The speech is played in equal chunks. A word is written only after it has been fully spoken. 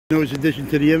Newest addition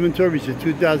to the inventory is a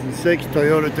 2006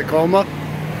 Toyota Tacoma,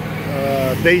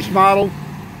 base model,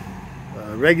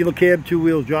 regular cab,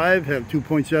 two-wheel drive, have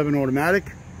 2.7 automatic.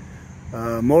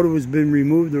 Motor has been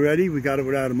removed already. We got it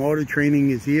without a motor. Training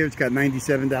is here. It's got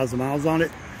 97,000 miles on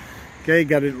it. Okay,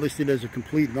 got it listed as a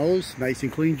complete nose, nice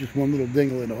and clean, just one little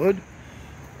dingle in the hood.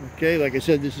 Okay, like I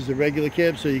said, this is a regular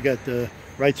cab, so you got the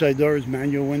right side door is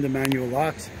manual window, manual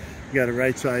locks. You got a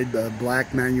right side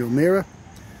black manual mirror.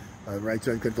 Right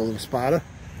side got the little spotter.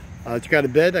 It's got a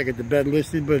bed. I got the bed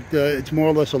listed, but it's more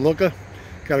or less a looker.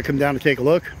 Got to come down to take a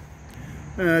look.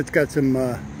 It's got some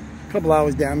couple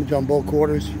hours damage on both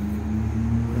quarters.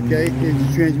 Okay, here's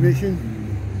the transmission.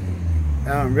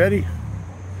 Now I'm ready.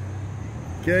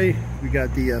 Okay, we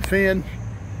got the fan.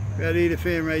 Ready, the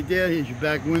fan right there. Here's your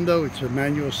back window. It's a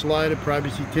manual slider,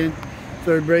 privacy tint,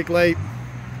 third brake light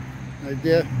right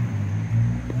there.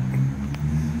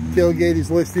 Tailgate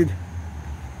is listed.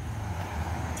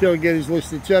 Tailgate is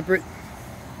listed separate.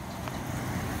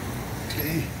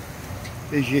 Okay,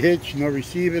 there's your hitch, no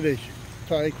receiver. There's your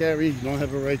tire carry. You don't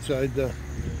have a right side,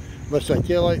 left side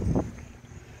tail light.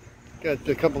 Got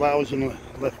a couple hours in the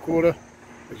left quarter,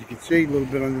 as you can see, a little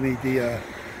bit underneath the,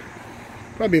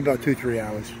 probably about 2-3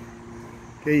 hours.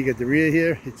 Okay, you got the rear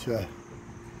here. It's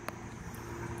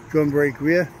drum brake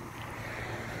rear.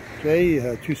 Okay,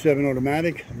 2.7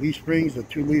 automatic, leaf springs, the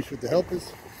 2 leaves with the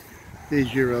helpers.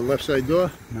 There's your left side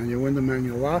door, manual window,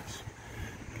 manual locks.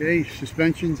 Okay,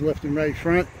 suspensions left and right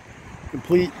front,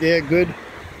 complete there, good.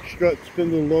 Strut,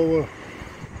 spindle, lower,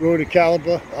 rotor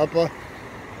caliper, upper.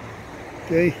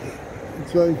 Okay,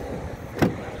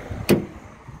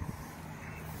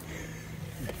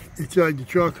 inside the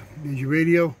truck, there's your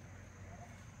radio.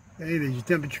 Okay, there's your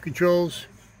temperature controls.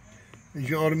 There's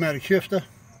your automatic shifter.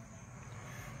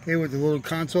 Okay, with the little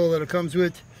console that it comes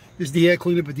with. This is the air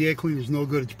cleaner, but the air cleaner is no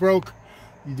good. It's broke.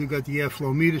 You do got the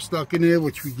airflow meter stuck in there,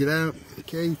 which we get out.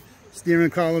 Okay,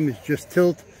 steering column is just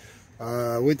tilt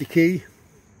with the key.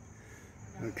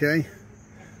 Okay,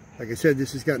 like I said,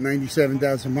 this has got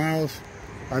 97,000 miles.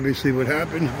 Obviously, what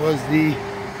happened was the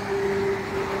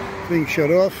thing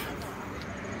shut off.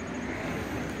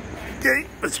 Okay,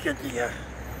 let's get the put it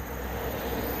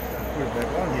back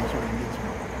on here so we can get some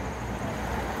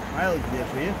mileage there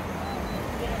for you.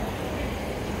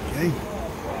 Okay.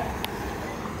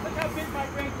 Look how big my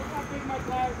ring, look how big my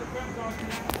glass, the friends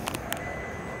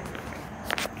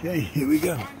are. Okay, here we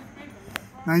go.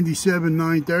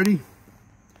 97,930.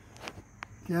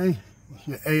 Okay,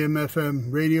 your AM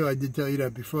FM radio. I did tell you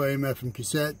that before, AM FM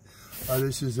cassette.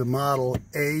 This is a model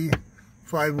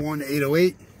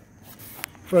A51808.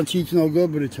 Front seat's no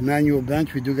good, but it's a manual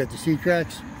bench. We do got the seat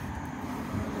tracks.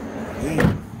 Okay.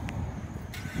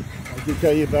 I did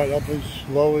tell you about uppers,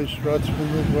 lowers, struts,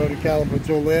 spindles, rotor caliper, it's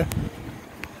all there.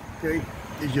 Okay,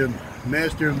 there's your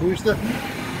master and booster.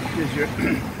 There's your,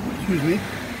 excuse me,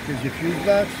 there's your fuse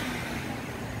box.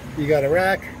 You got a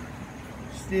rack,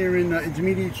 steering,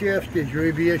 intermediate shift. There's your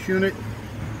ABS unit.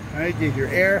 All right, there's your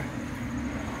air,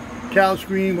 cowl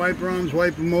screen, wiper arms,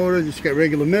 wiper motor. Just got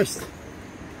regular mist,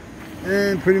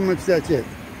 and pretty much that's it.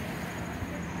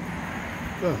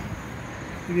 So,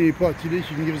 if you need any parts of this,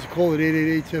 you can give us a call at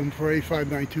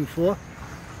 888-748-5924.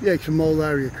 Yeah, Jamal,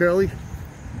 Larry, or Curly.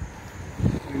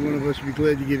 And one of us will be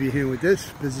glad to give you a hand with this.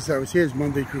 Business hours here is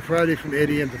Monday through Friday from 8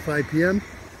 a.m. to 5 p.m.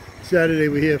 Saturday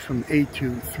we're here from 8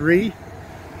 to 3.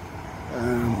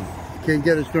 Can't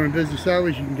get us during business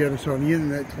hours. You can get us on the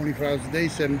internet 24 hours a day,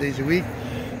 7 days a week,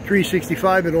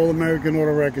 365 at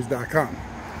allamericanautorecords.com.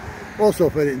 Also,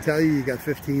 if I didn't tell you, you got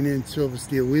 15-inch silver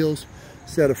steel wheels,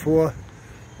 set of 4,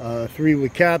 3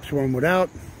 with caps, 1 without.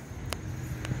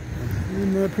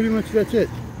 And pretty much that's it.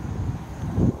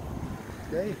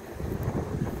 Okay.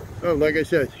 So, like I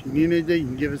said, if you need anything, you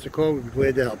can give us a call. We'll be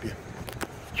glad to help you.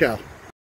 Ciao.